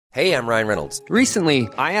Hey, I'm Ryan Reynolds. Recently,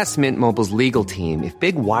 I asked Mint Mobile's legal team if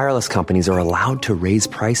big wireless companies are allowed to raise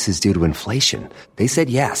prices due to inflation. They said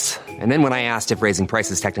yes. And then when I asked if raising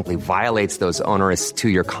prices technically violates those onerous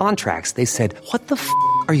two-year contracts, they said, "What the f***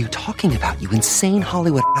 are you talking about, you insane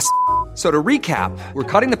Hollywood ass?" So to recap, we're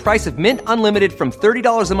cutting the price of Mint Unlimited from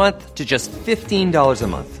 $30 a month to just $15 a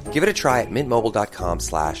month. Give it a try at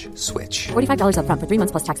mintmobile.com/switch. $45 up front for 3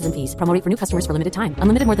 months plus taxes and fees. Promo rate for new customers for limited time.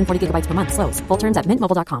 Unlimited more than 40 gigabytes per month. Slows full terms at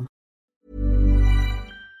mintmobile.com.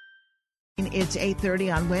 It's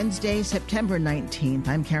 8:30 on Wednesday, September 19th.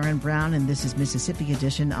 I'm Karen Brown, and this is Mississippi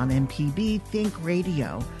Edition on MPB Think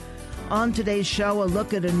Radio. On today's show, a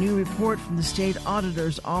look at a new report from the state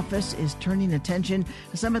auditor's office is turning attention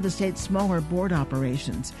to some of the state's smaller board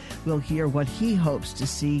operations. We'll hear what he hopes to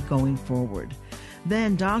see going forward.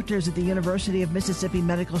 Then, doctors at the University of Mississippi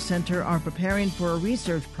Medical Center are preparing for a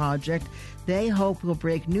research project they hope will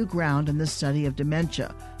break new ground in the study of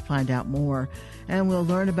dementia. Find out more. And we'll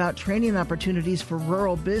learn about training opportunities for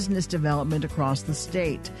rural business development across the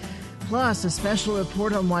state. Plus, a special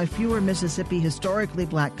report on why fewer Mississippi historically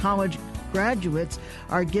black college graduates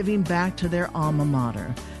are giving back to their alma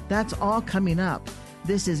mater. That's all coming up.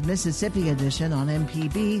 This is Mississippi Edition on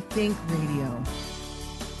MPB Think Radio.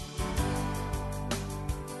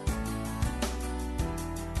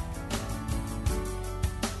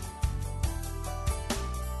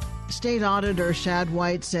 State Auditor Shad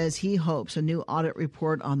White says he hopes a new audit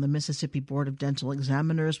report on the Mississippi Board of Dental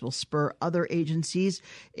Examiners will spur other agencies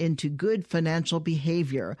into good financial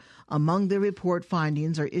behavior. Among the report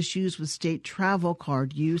findings are issues with state travel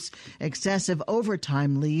card use, excessive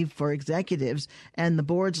overtime leave for executives, and the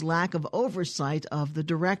board's lack of oversight of the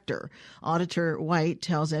director. Auditor White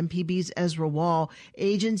tells MPB's Ezra Wall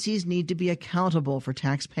agencies need to be accountable for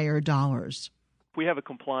taxpayer dollars. We have a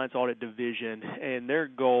compliance audit division, and their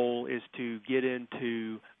goal is to get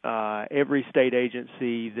into every state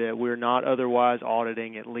agency that we're not otherwise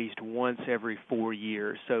auditing at least once every 4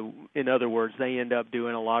 years. So, in other words, they end up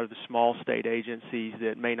doing a lot of the small state agencies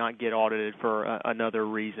that may not get audited for another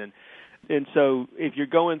reason. And so if you're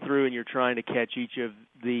going through and you're trying to catch each of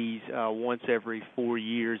these once every 4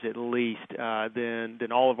 years at least,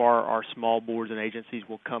 then all of our small boards and agencies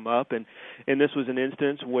will come up. And this was an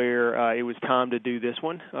instance where it was time to do this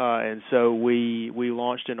one. And so we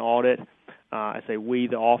launched an audit. I say we,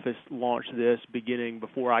 the office, launched this beginning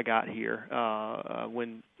before I got here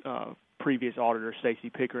when previous auditor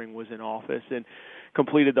Stacey Pickering was in office, and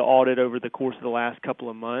completed the audit over the course of the last couple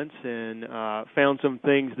of months, and found some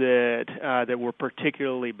things that were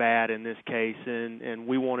particularly bad in this case, and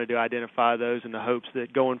we wanted to identify those in the hopes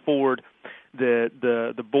that going forward,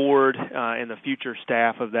 the board and the future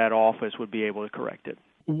staff of that office would be able to correct it.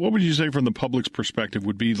 What would you say from the public's perspective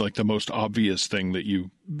would be like the most obvious thing that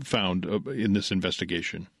you found in this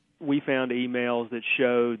investigation? We found emails that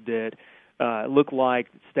showed that looked like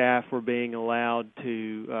staff were being allowed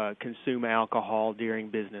to consume alcohol during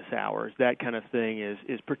business hours. That kind of thing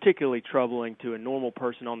is particularly troubling to a normal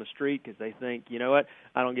person on the street because they think, you know what,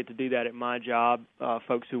 I don't get to do that at my job.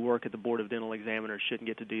 Folks who work at the Board of Dental Examiners shouldn't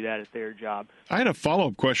get to do that at their job. I had a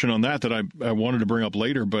follow-up question on that I wanted to bring up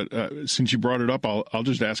later, but since you brought it up, I'll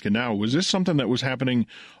just ask it now. Was this something that was happening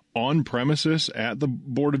on premises at the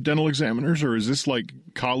Board of Dental Examiners, or is this like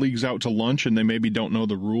colleagues out to lunch and they maybe don't know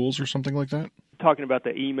the rules or something like that? Talking about the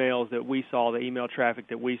emails that we saw, the email traffic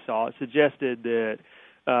that we saw, it suggested that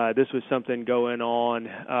this was something going on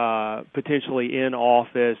potentially in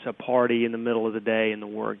office, a party in the middle of the day in the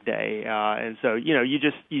work day. And so,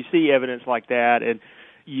 you see evidence like that, and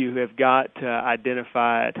you have got to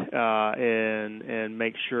identify it and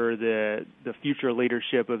make sure that the future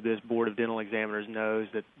leadership of this Board of Dental Examiners knows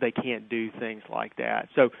that they can't do things like that.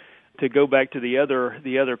 So to go back to the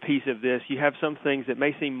other piece of this, you have some things that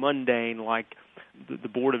may seem mundane, like the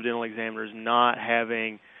Board of Dental Examiners not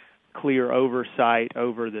having clear oversight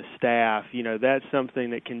over the staff. That's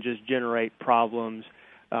something that can just generate problems.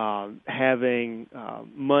 Having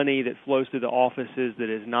money that flows through the offices that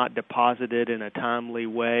is not deposited in a timely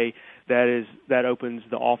way, that opens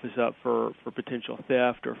the office up for potential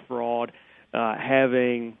theft or fraud.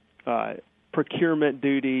 Having procurement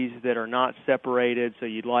duties that are not separated, so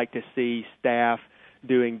you'd like to see staff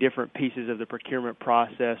doing different pieces of the procurement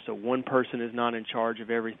process, so one person is not in charge of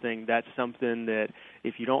everything. That's something that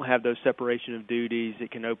if you don't have those separation of duties, it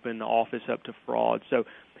can open the office up to fraud. So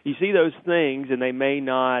you see those things, and they may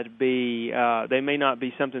not be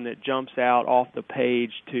something that jumps out off the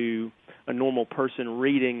page to a normal person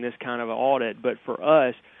reading this kind of an audit. But for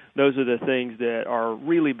us, those are the things that are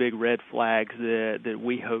really big red flags that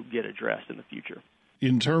we hope get addressed in the future.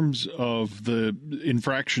 In terms of the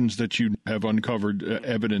infractions that you have uncovered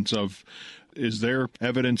evidence of, is there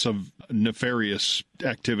evidence of nefarious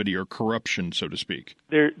activity or corruption, so to speak?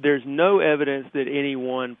 There's no evidence that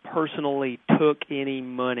anyone personally took any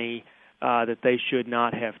money that they should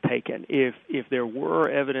not have taken. If there were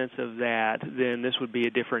evidence of that, then this would be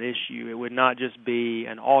a different issue. It would not just be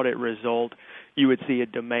an audit result. You would see a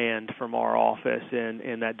demand from our office,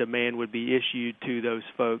 and that demand would be issued to those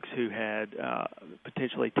folks who had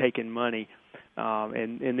potentially taken money.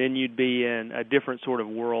 And then you'd be in a different sort of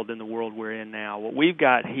world than the world we're in now. What we've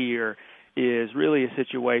got here is really a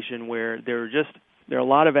situation where there are a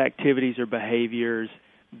lot of activities or behaviors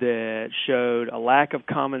that showed a lack of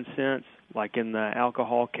common sense, like in the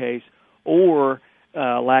alcohol case, or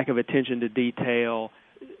lack of attention to detail.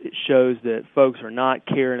 It shows that folks are not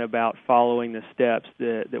caring about following the steps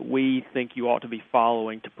that we think you ought to be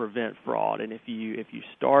following to prevent fraud. And if you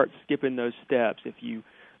start skipping those steps, if you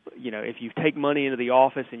take money into the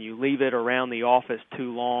office and you leave it around the office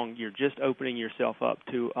too long, you're just opening yourself up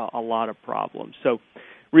to a lot of problems. So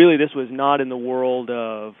really, this was not in the world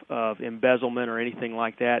of embezzlement or anything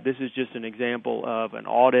like that. This is just an example of an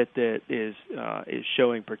audit that is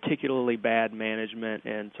showing particularly bad management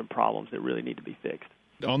and some problems that really need to be fixed.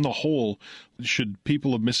 On the whole, should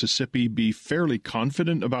people of Mississippi be fairly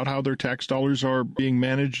confident about how their tax dollars are being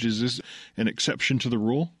managed? Is this an exception to the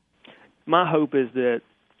rule? My hope is that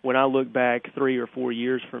when I look back 3 or 4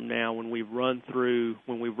 years from now, when we've run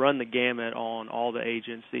the gamut on all the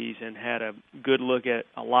agencies and had a good look at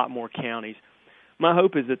a lot more counties, my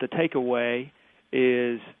hope is that the takeaway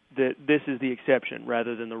is that this is the exception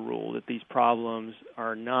rather than the rule, that these problems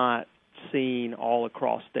are not seen all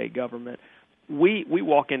across state government. We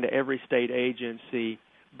walk into every state agency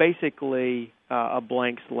basically a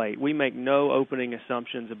blank slate. We make no opening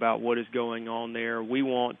assumptions about what is going on there. We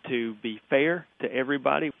want to be fair to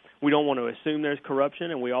everybody. We don't want to assume there's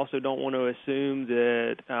corruption, and we also don't want to assume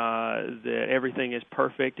that everything is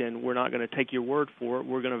perfect, and we're not going to take your word for it.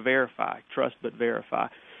 We're going to verify, trust but verify.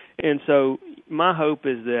 And so my hope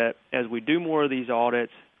is that as we do more of these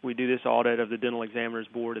audits, we do this audit of the Dental Examiners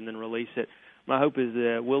Board and then release it, my hope is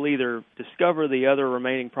that we'll either discover the other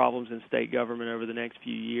remaining problems in state government over the next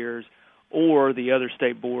few years, or the other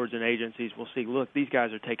state boards and agencies will see, look, these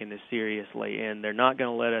guys are taking this seriously, and they're not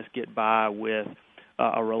going to let us get by with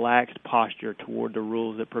a relaxed posture toward the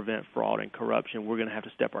rules that prevent fraud and corruption. We're going to have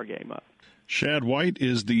to step our game up. Shad White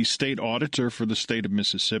is the state auditor for the state of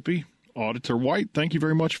Mississippi. Auditor White, thank you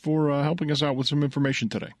very much for helping us out with some information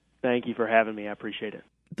today. Thank you for having me. I appreciate it.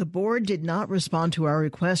 The board did not respond to our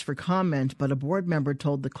request for comment, but a board member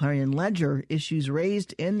told the Clarion Ledger issues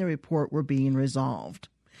raised in the report were being resolved.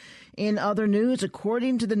 In other news,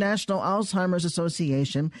 according to the National Alzheimer's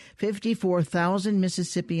Association, 54,000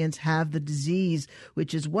 Mississippians have the disease,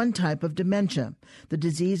 which is one type of dementia. The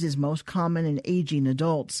disease is most common in aging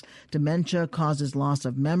adults. Dementia causes loss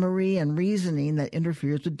of memory and reasoning that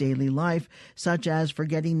interferes with daily life, such as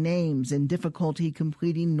forgetting names and difficulty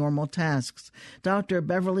completing normal tasks. Dr.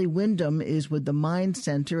 Beverly Wyndham is with the Mind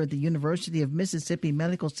Center at the University of Mississippi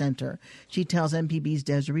Medical Center. She tells MPB's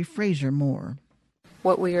Desiree Frazier more.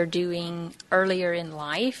 What we are doing earlier in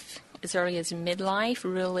life, as early as midlife,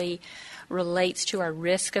 really relates to our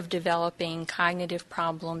risk of developing cognitive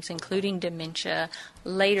problems, including dementia,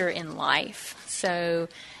 later in life. So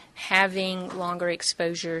having longer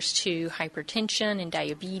exposures to hypertension and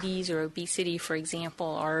diabetes or obesity, for example,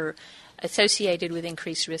 are associated with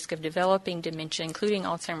increased risk of developing dementia, including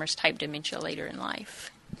Alzheimer's type dementia later in life.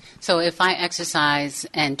 So if I exercise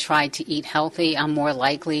and try to eat healthy, I'm more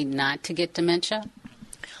likely not to get dementia?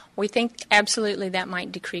 We think absolutely that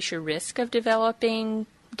might decrease your risk of developing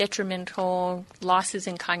detrimental losses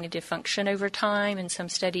in cognitive function over time, and some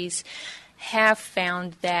studies have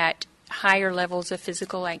found that higher levels of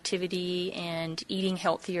physical activity and eating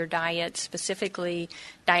healthier diets, specifically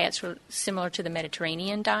diets similar to the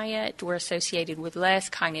Mediterranean diet, were associated with less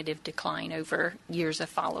cognitive decline over years of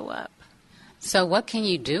follow-up. So what can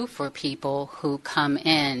you do for people who come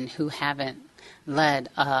in who haven't led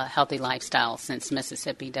a healthy lifestyle, since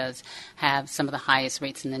Mississippi does have some of the highest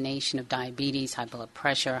rates in the nation of diabetes, high blood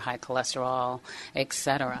pressure, high cholesterol,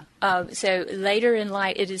 etc.? So later in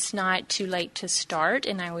life, it is not too late to start,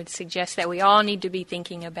 and I would suggest that we all need to be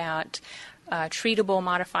thinking about treatable,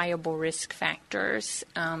 modifiable risk factors.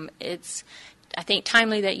 It's I think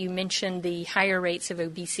timely that you mentioned the higher rates of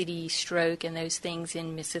obesity, stroke, and those things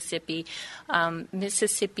in Mississippi.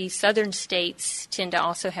 Mississippi, southern states tend to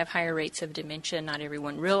also have higher rates of dementia. Not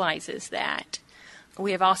everyone realizes that.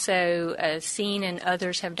 We have also seen, and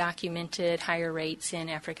others have documented, higher rates in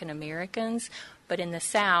African Americans. But in the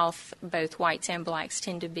South, both whites and blacks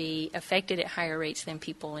tend to be affected at higher rates than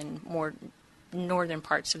people in more northern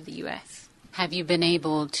parts of the U.S. Have you been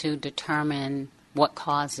able to determine what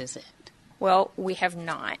causes it? Well, we have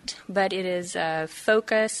not, but it is a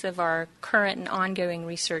focus of our current and ongoing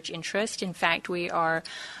research interest. In fact, we are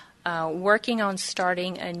working on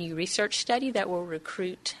starting a new research study that will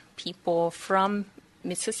recruit people from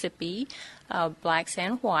Mississippi, blacks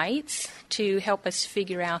and whites, to help us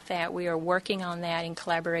figure out that. We are working on that in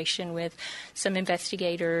collaboration with some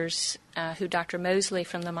investigators who Dr. Mosley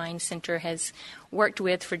from the Mind Center has worked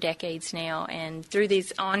with for decades now. And through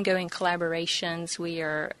these ongoing collaborations, we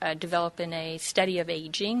are developing a study of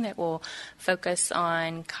aging that will focus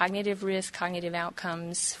on cognitive risk, cognitive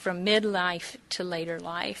outcomes from midlife to later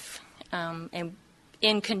life, and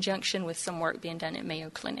in conjunction with some work being done at Mayo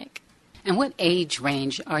Clinic. And what age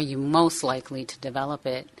range are you most likely to develop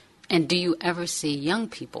it? And do you ever see young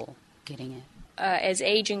people getting it? As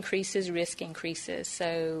age increases, risk increases.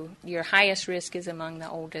 So your highest risk is among the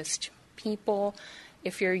oldest people.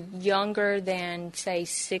 If you're younger than, say,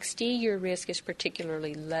 60, your risk is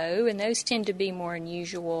particularly low, and those tend to be more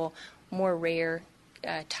unusual, more rare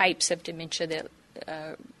types of dementia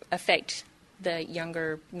that affect the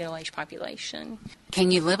younger middle-aged population.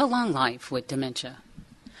 Can you live a long life with dementia?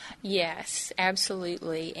 Yes,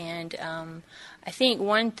 absolutely. And I think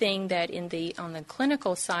one thing that on the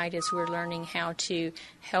clinical side is we're learning how to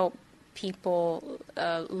help people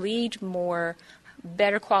lead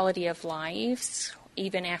better quality of lives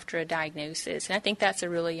even after a diagnosis. And I think that's a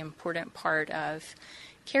really important part of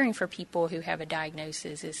caring for people who have a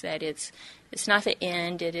diagnosis, is that it's not the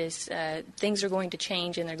end. It is things are going to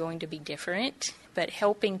change and they're going to be different. But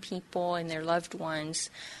helping people and their loved ones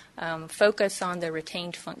focus on their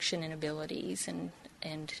retained function and abilities and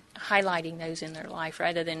highlighting those in their life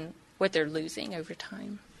rather than what they're losing over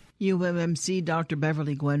time. UMMC Dr.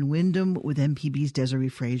 Beverly Gwen Windham with MPB's Desiree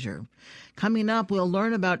Frazier. Coming up, we'll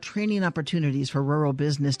learn about training opportunities for rural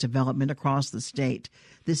business development across the state.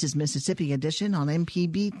 This is Mississippi Edition on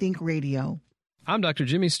MPB Think Radio. I'm Dr.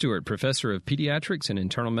 Jimmy Stewart, professor of pediatrics and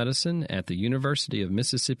internal medicine at the University of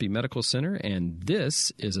Mississippi Medical Center, and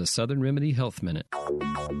this is a Southern Remedy Health Minute.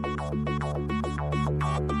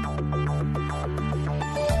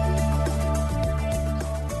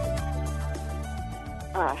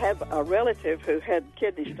 I have a relative who had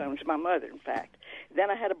kidney stones, my mother, in fact. Then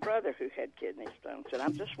I had a brother who had kidney stones, and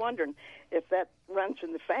I'm just wondering if that runs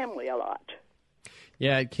in the family a lot.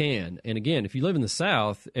 Yeah, it can. And again, if you live in the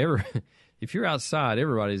South, if you're outside,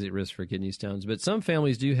 everybody's at risk for kidney stones. But some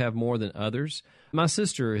families do have more than others. My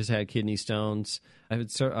sister has had kidney stones. I've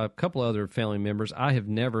had a couple other family members. I have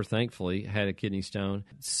never, thankfully, had a kidney stone.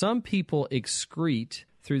 Some people excrete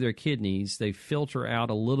through their kidneys. They filter out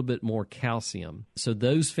a little bit more calcium. So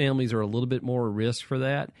those families are a little bit more at risk for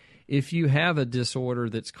that. If you have a disorder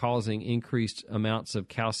that's causing increased amounts of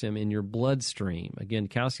calcium in your bloodstream, again,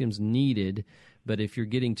 calcium's needed, but if you're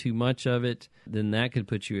getting too much of it, then that could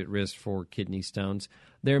put you at risk for kidney stones.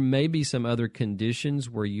 There may be some other conditions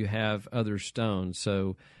where you have other stones.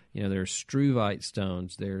 So, there's struvite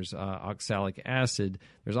stones, there's oxalic acid,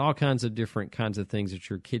 there's all kinds of different kinds of things that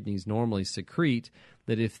your kidneys normally secrete,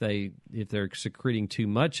 that if they're secreting too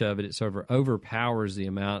much of it, it sort of overpowers the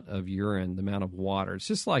amount of urine, the amount of water. It's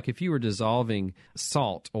just like if you were dissolving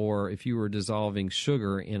salt or if you were dissolving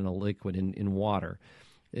sugar in a liquid in water.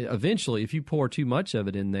 Eventually, if you pour too much of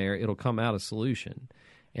it in there, it'll come out of solution.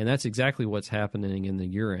 And that's exactly what's happening in the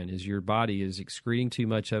urine, is your body is excreting too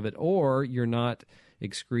much of it, or you're not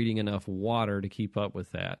excreting enough water to keep up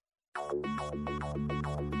with that.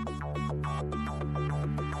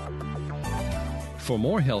 For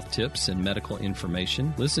more health tips and medical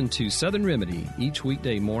information, listen to Southern Remedy each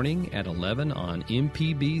weekday morning at 11 on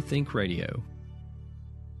MPB Think Radio.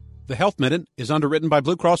 The Health Minute is underwritten by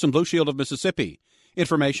Blue Cross and Blue Shield of Mississippi.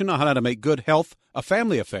 Information on how to make good health a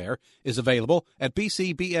family affair is available at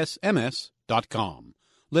bcbsms.com.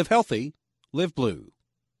 Live healthy, live blue.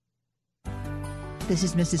 This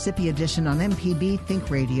is Mississippi Edition on MPB Think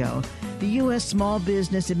Radio. The U.S. Small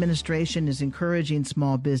Business Administration is encouraging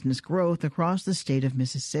small business growth across the state of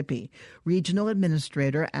Mississippi. Regional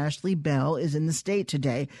Administrator Ashley Bell is in the state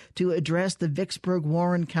today to address the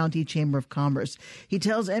Vicksburg-Warren County Chamber of Commerce. He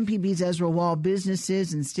tells MPB's Ezra Wall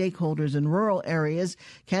businesses and stakeholders in rural areas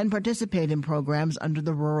can participate in programs under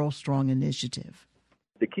the Rural Strong Initiative.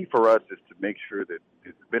 The key for us is to make sure that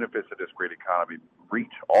the benefits of this great economy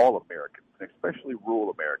reach all Americans, especially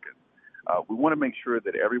rural Americans. We want to make sure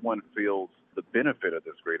that everyone feels the benefit of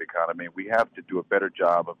this great economy. We have to do a better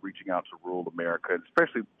job of reaching out to rural America,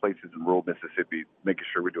 especially places in rural Mississippi, making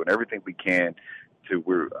sure we're doing everything we can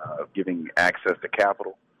we're giving access to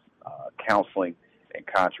capital, counseling, and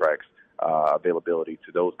contracts availability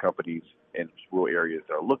to those companies in rural areas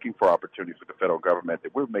that are looking for opportunities with the federal government,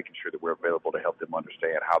 that we're making sure that we're available to help them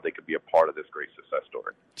understand how they can be a part of this great success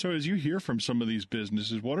story. So as you hear from some of these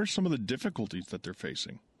businesses, what are some of the difficulties that they're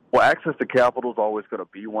facing? Well, access to capital is always going to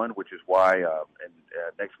be one, which is why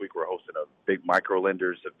next week we're hosting a big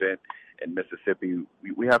micro-lenders event in Mississippi.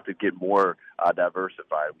 We have to get more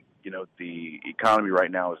diversified. You know, the economy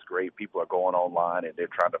right now is great. People are going online and they're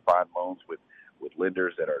trying to find loans with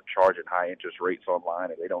lenders that are charging high interest rates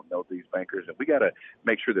online, and they don't know these bankers. And we got to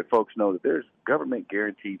make sure that folks know that there's government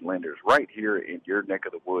guaranteed lenders right here in your neck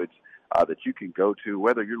of the woods that you can go to,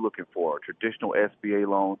 whether you're looking for a traditional SBA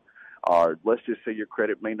loan, or let's just say your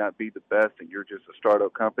credit may not be the best and you're just a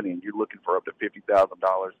startup company and you're looking for up to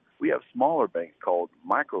 $50,000. We have smaller banks called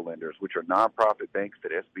micro-lenders, which are nonprofit banks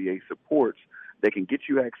that SBA supports. They can get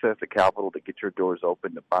you access to capital to get your doors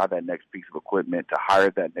open, to buy that next piece of equipment, to hire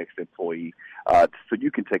that next employee, so you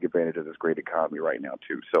can take advantage of this great economy right now,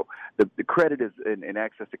 too. So the credit is and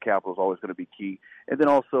access to capital is always going to be key. And then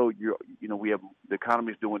also, we have the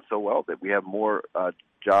economy is doing so well that we have more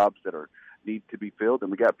jobs that need to be filled, and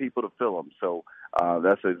we got people to fill them. So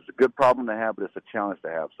it's a good problem to have, but it's a challenge to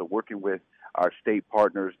have. So working with our state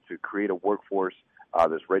partners to create a workforce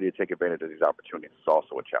that's ready to take advantage of these opportunities is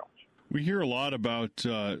also a challenge. We hear a lot about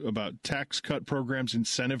tax cut programs,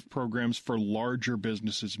 incentive programs for larger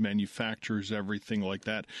businesses, manufacturers, everything like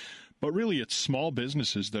that. But really, it's small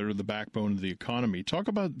businesses that are the backbone of the economy. Talk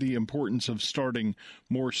about the importance of starting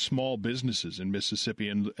more small businesses in Mississippi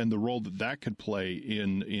and the role that could play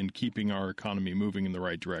in keeping our economy moving in the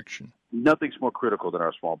right direction. Nothing's more critical than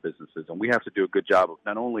our small businesses, and we have to do a good job of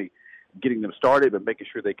not only getting them started, but making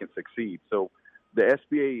sure they can succeed. So the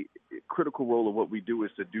SBA critical role of what we do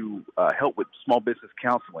is to do help with small business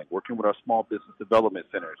counseling, working with our small business development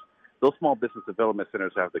centers. Those small business development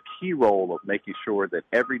centers have the key role of making sure that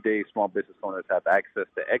everyday small business owners have access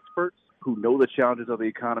to experts who know the challenges of the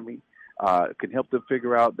economy, can help them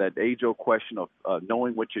figure out that age-old question of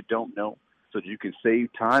knowing what you don't know, so that you can save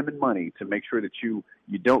time and money to make sure that you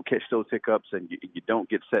don't catch those hiccups and you don't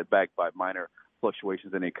get set back by minor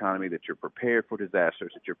fluctuations in the economy, that you're prepared for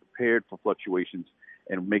disasters, that you're prepared for fluctuations,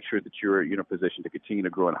 and make sure that you're in a position to continue to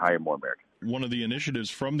grow and hire more Americans. One of the initiatives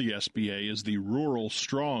from the SBA is the Rural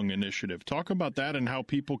Strong Initiative. Talk about that and how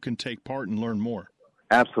people can take part and learn more.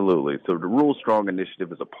 Absolutely. So the Rural Strong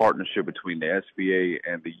Initiative is a partnership between the SBA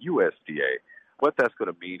and the USDA. What that's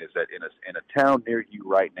going to mean is that in a town near you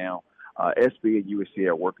right now, SBA and USDA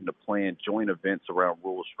are working to plan joint events around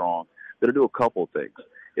Rural Strong that'll do a couple of things.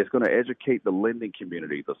 It's going to educate the lending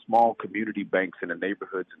community, the small community banks in the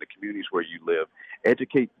neighborhoods and the communities where you live,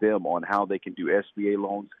 educate them on how they can do SBA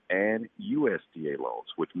loans and USDA loans,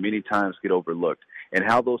 which many times get overlooked, and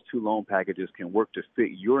how those two loan packages can work to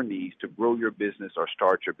fit your needs to grow your business or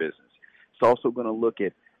start your business. It's also going to look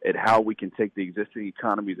at how we can take the existing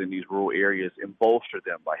economies in these rural areas and bolster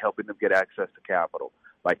them by helping them get access to capital,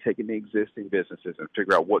 by taking the existing businesses and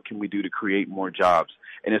figure out what can we do to create more jobs.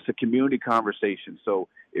 And it's a community conversation. So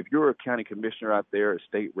if you're a county commissioner out there, a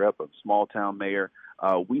state rep, a small town mayor,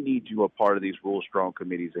 we need you a part of these Rural Strong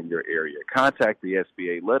committees in your area. Contact the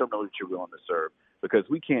SBA. Let them know that you're willing to serve, because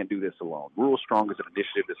we can't do this alone. Rural Strong is an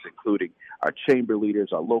initiative that's including our chamber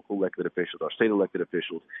leaders, our local elected officials, our state elected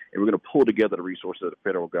officials, and we're going to pull together the resources of the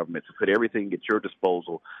federal government to put everything at your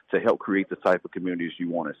disposal to help create the type of communities you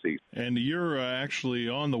want to see. And you're actually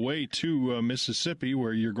on the way to Mississippi,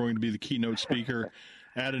 where you're going to be the keynote speaker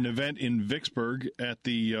at an event in Vicksburg at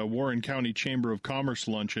the Warren County Chamber of Commerce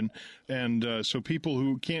luncheon. And so people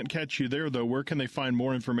who can't catch you there, though, where can they find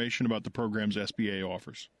more information about the programs SBA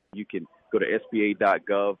offers? You can go to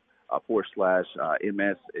sba.gov/MS,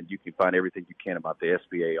 and you can find everything you can about the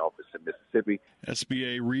SBA office in Mississippi.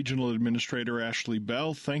 SBA Regional Administrator Ashley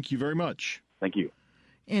Bell, thank you very much. Thank you.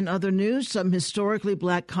 In other news, some historically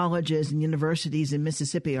black colleges and universities in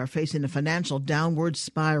Mississippi are facing a financial downward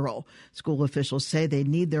spiral. School officials say they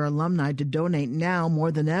need their alumni to donate now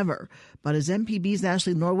more than ever. But as MPB's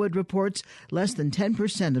Ashley Norwood reports, less than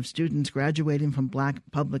 10% of students graduating from black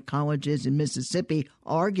public colleges in Mississippi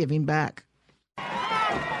are giving back.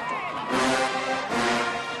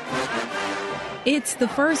 It's the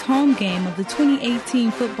first home game of the 2018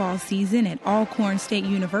 football season at Alcorn State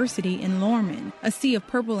University in Lorman. A sea of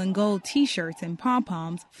purple and gold T-shirts and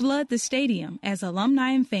pom-poms flood the stadium as alumni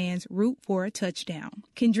and fans root for a touchdown.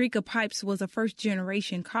 Kendrika Pipes was a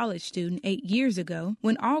first-generation college student 8 years ago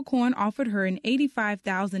when Alcorn offered her an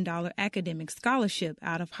 $85,000 academic scholarship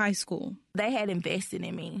out of high school. They had invested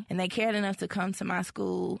in me, and they cared enough to come to my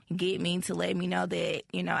school, get me, to let me know that,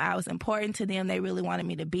 I was important to them. They really wanted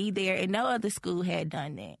me to be there, and no other school had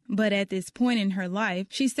done that. But at this point in her life,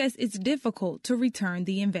 she says it's difficult to return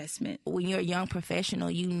the investment. When you're a young professional,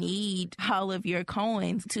 you need all of your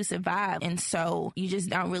coins to survive, and so you just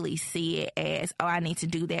don't really see it as, I need to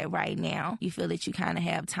do that right now. You feel that you kind of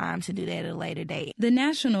have time to do that at a later date. The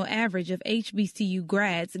national average of HBCU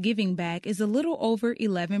grads giving back is a little over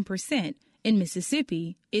 11%. In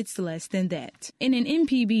Mississippi, it's less than that. In an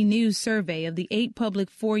MPB News survey of the 8 public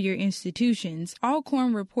four-year institutions,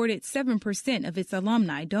 Alcorn reported 7% of its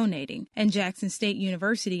alumni donating, and Jackson State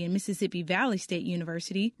University and Mississippi Valley State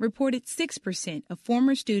University reported 6% of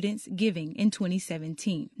former students giving in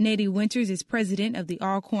 2017. Nady Winters is president of the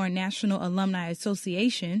Alcorn National Alumni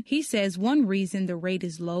Association. He says one reason the rate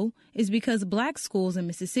is low is because black schools in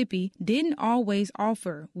Mississippi didn't always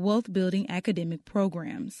offer wealth-building academic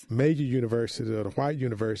programs. Major universities or the white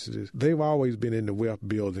universities, they've always been in the wealth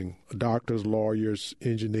building, doctors, lawyers,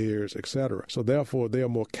 engineers, etc. So therefore, they are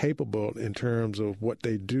more capable in terms of what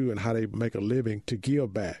they do and how they make a living to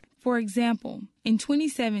give back. For example, in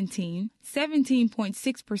 2017,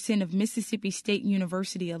 17.6% of Mississippi State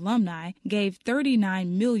University alumni gave $39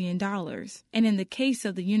 million. And in the case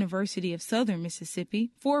of the University of Southern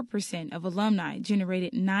Mississippi, 4% of alumni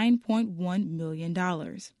generated $9.1 million.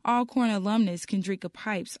 Alcorn alumnus Kendrika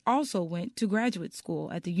Pipes also went to graduate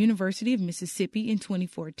school at the University of Mississippi in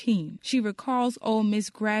 2014. She recalls Ole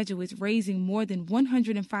Miss graduates raising more than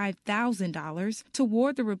 $105,000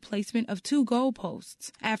 toward the replacement of 2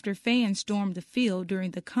 goalposts after fans stormed the field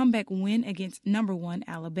during the comeback win against number 1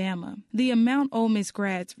 Alabama. The amount Ole Miss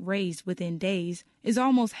grads raised within days is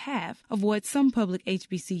almost half of what some public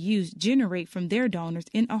HBCUs generate from their donors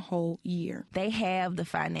in a whole year. They have the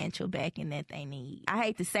financial backing that they need. I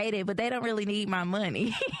hate to say that, but they don't really need my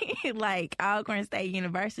money like Alcorn State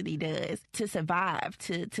University does to survive,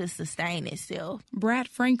 to sustain itself. Brad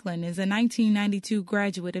Franklin is a 1992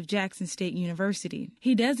 graduate of Jackson State University.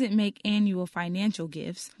 He doesn't make annual financial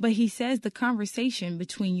gifts, but he says the conversation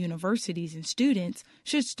between universities and students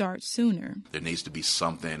should start sooner. There needs to be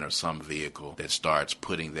something or some vehicle that starts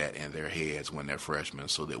putting that in their heads when they're freshmen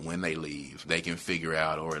so that when they leave, they can figure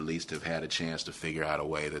out, or at least have had a chance to figure out a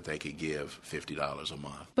way that they could give $50 a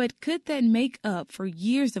month. But could that make up for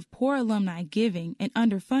years of poor alumni giving and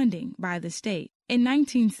underfunding by the state? In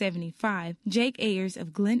 1975, Jake Ayers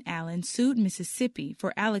of Glen Allen sued Mississippi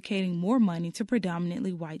for allocating more money to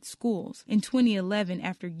predominantly white schools. In 2011,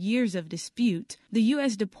 after years of dispute, the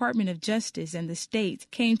U.S. Department of Justice and the state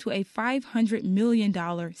came to a $500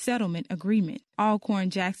 million settlement agreement. Alcorn,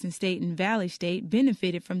 Jackson State, and Valley State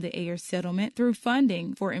benefited from the Ayers settlement through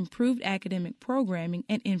funding for improved academic programming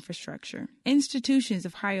and infrastructure. Institutions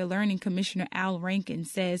of Higher Learning Commissioner Al Rankin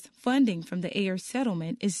says funding from the Ayers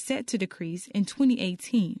settlement is set to decrease in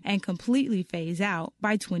 2018 and completely phase out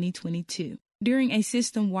by 2022. During a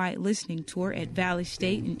system-wide listening tour at Valley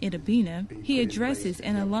State in Itta Bena, he addresses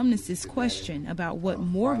an alumnus' question about what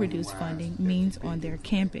more reduced funding means on their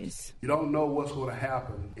campus. You don't know what's going to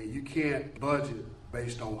happen, and you can't budget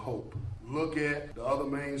based on hope. Look at the other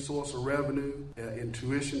main source of revenue in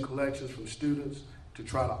tuition collections from students to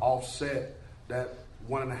try to offset that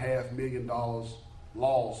 $1.5 million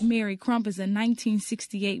loss. Mary Crump is a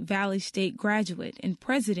 1968 Valley State graduate and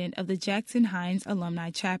president of the Jackson Hines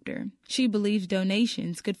Alumni Chapter. She believes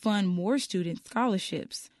donations could fund more student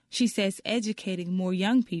scholarships. She says educating more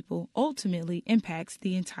young people ultimately impacts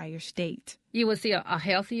the entire state. You will see a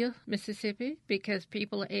healthier Mississippi because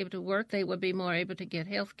people are able to work. They will be more able to get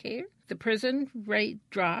health care. The prison rate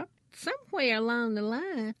dropped. Somewhere along the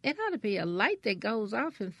line, it ought to be a light that goes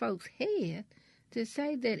off in folks' head to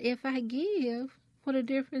say that if I give, what a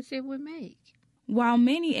difference it would make. While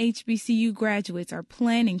many HBCU graduates are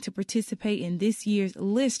planning to participate in this year's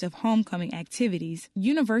list of homecoming activities,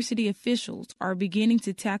 university officials are beginning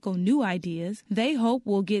to tackle new ideas they hope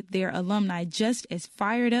will get their alumni just as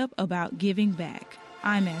fired up about giving back.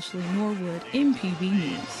 I'm Ashley Norwood, MPB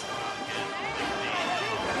News.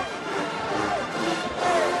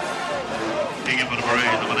 Digging for the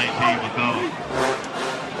Braves, number 19 will go.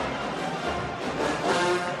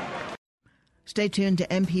 Stay tuned to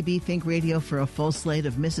MPB Think Radio for a full slate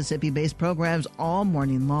of Mississippi-based programs all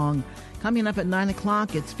morning long. Coming up at 9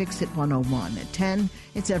 o'clock, it's Fix It 101. At 10,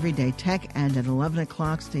 it's Everyday Tech. And at 11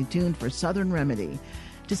 o'clock, stay tuned for Southern Remedy.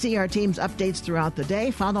 To see our team's updates throughout the day,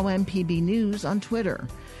 follow MPB News on Twitter.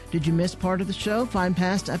 Did you miss part of the show? Find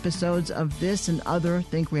past episodes of this and other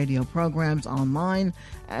Think Radio programs online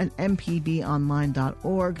at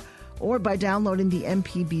mpbonline.org or by downloading the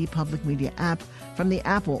MPB Public Media app from the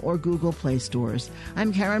Apple or Google Play stores.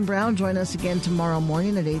 I'm Karen Brown. Join us again tomorrow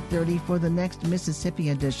morning at 8:30 for the next Mississippi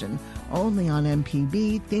edition, only on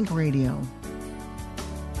MPB Think Radio.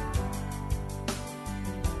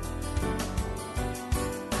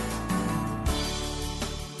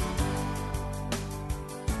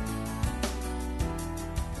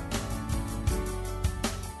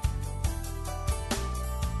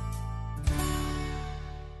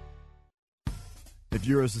 If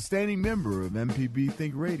you're a sustaining member of MPB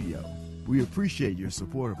Think Radio, we appreciate your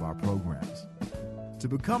support of our programs. To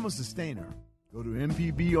become a sustainer, go to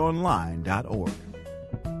mpbonline.org.